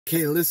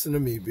Okay, listen to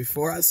me.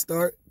 Before I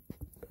start,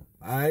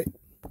 alright?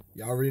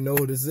 Y'all already know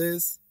who this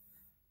is.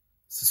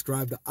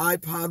 Subscribe to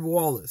iPod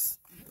Wallace.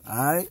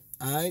 Alright?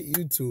 Alright,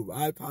 YouTube,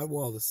 iPod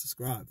Wallace.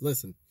 Subscribe.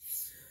 Listen.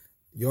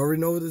 You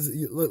already know what this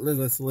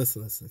is.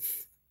 Listen.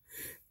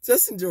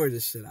 Just enjoy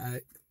this shit,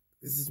 alright?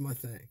 This is my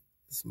thing.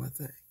 This is my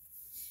thing.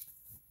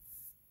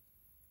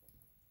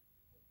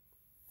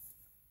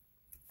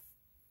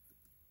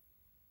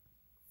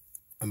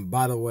 And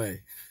by the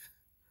way,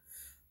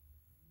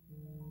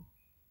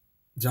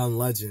 John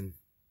Legend,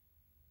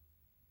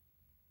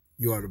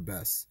 you are the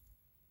best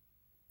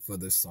for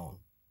this song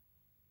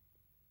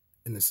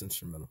and this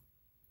instrumental.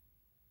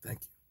 Thank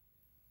you.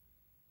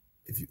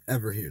 If you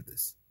ever hear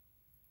this,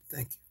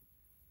 thank you.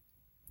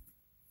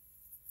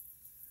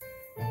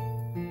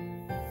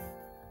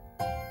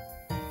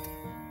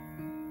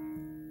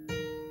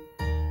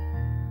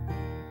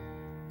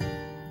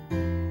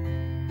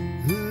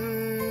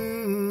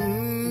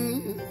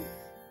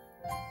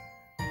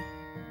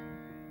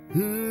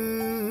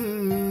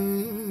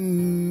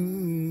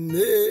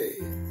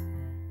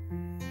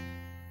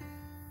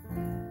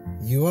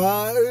 You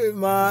are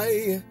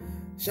my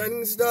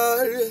shining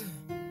star.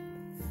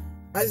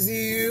 I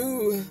see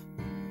you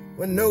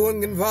when no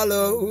one can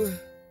follow.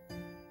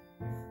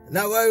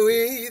 Now I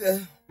wait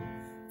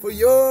for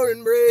your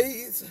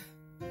embrace,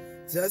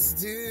 just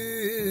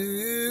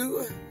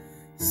to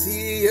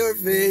see your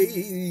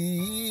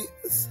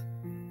face.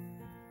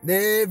 And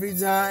every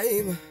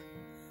time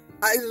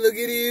I look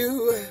at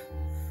you,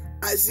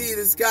 I see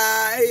the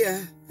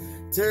sky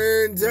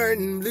turn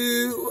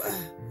blue,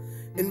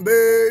 and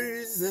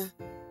birds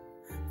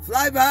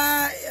fly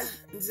by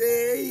and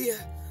say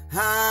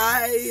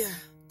hi.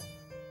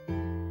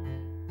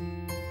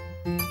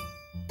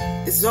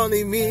 It's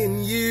only me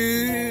and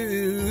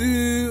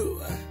you.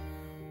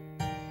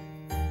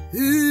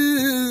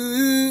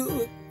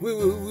 Ooh, woo,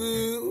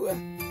 woo.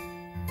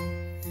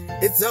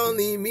 It's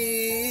only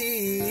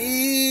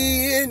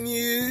me and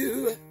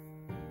you.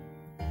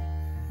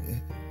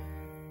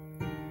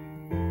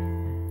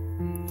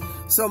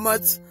 So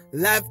much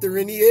laughter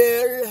in the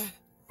air.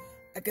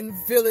 I can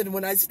feel it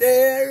when I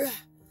stare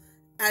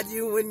at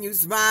you when you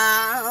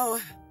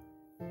smile.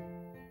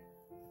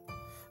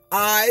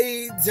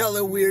 I tell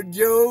a weird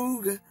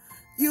joke,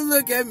 you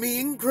look at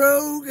me and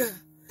croak,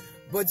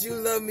 but you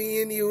love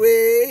me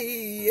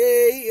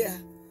anyway.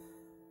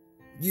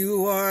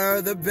 You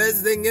are the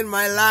best thing in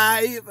my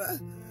life,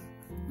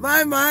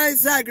 my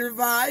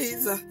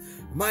sacrifice,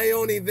 my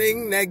only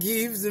thing that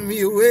keeps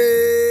me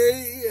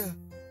away.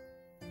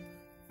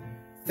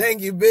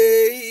 Thank you,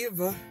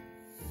 babe,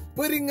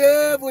 putting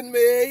up with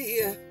me.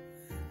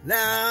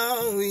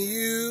 Now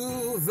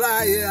you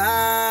fly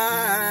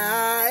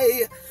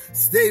high,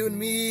 stay with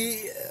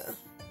me.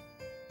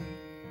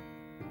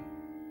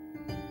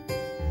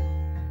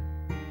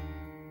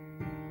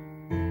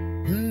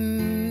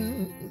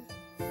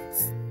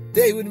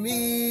 Stay with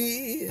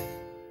me.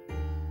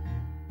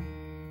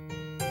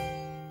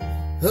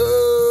 Oh,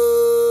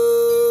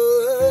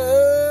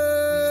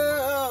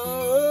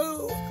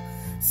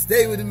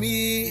 stay with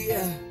me.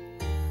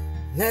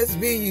 Let's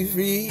be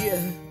free.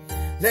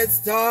 Let's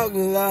talk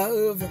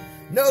love.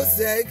 No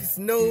sex,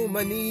 no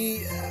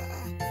money.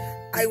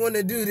 I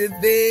wanna do the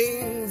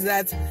things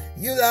that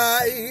you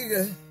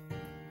like.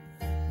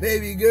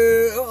 Baby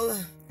girl,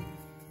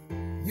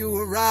 you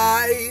were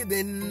right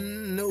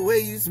in the way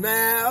you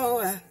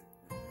smell,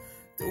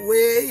 the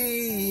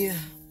way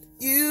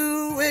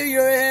you wear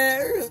your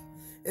hair,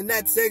 and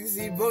that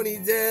sexy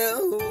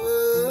ponytail.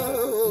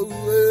 Whoa,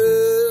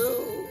 whoa.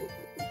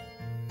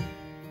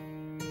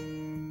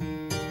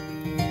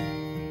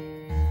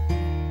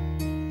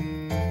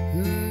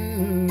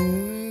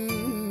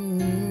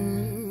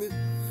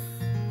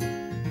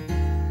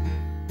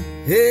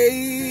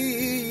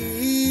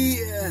 Hey,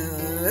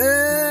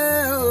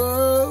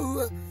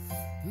 oh,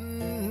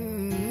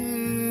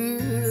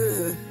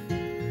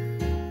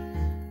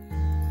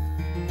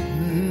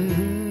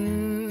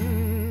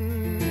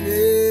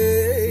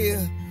 hey,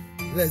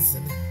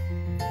 listen,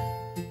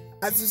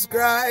 I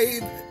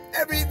subscribe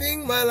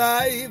everything my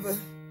life.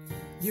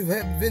 You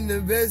have been the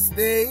best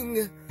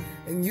thing,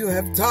 and you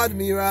have taught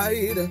me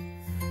right.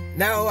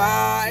 Now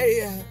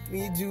I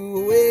need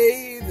to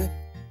wait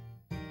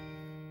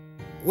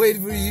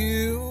for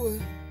you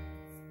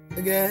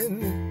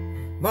again.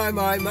 My.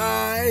 Like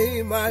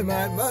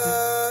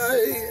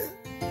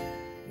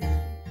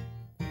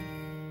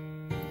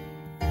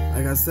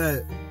I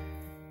said,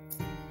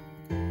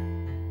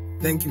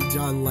 thank you,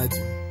 John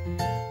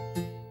Legend.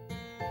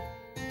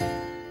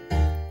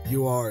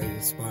 You are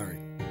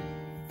inspiring.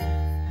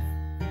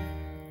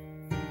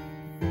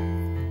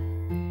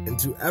 And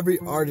to every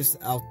artist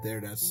out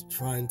there that's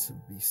trying to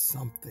be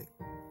something,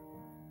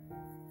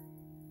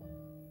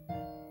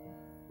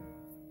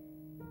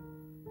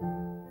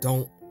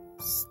 don't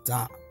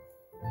stop.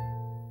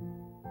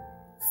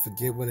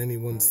 Forget what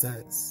anyone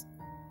says.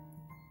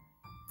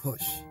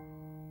 Push.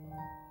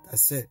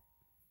 That's it.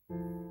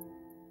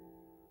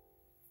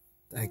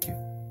 Thank you.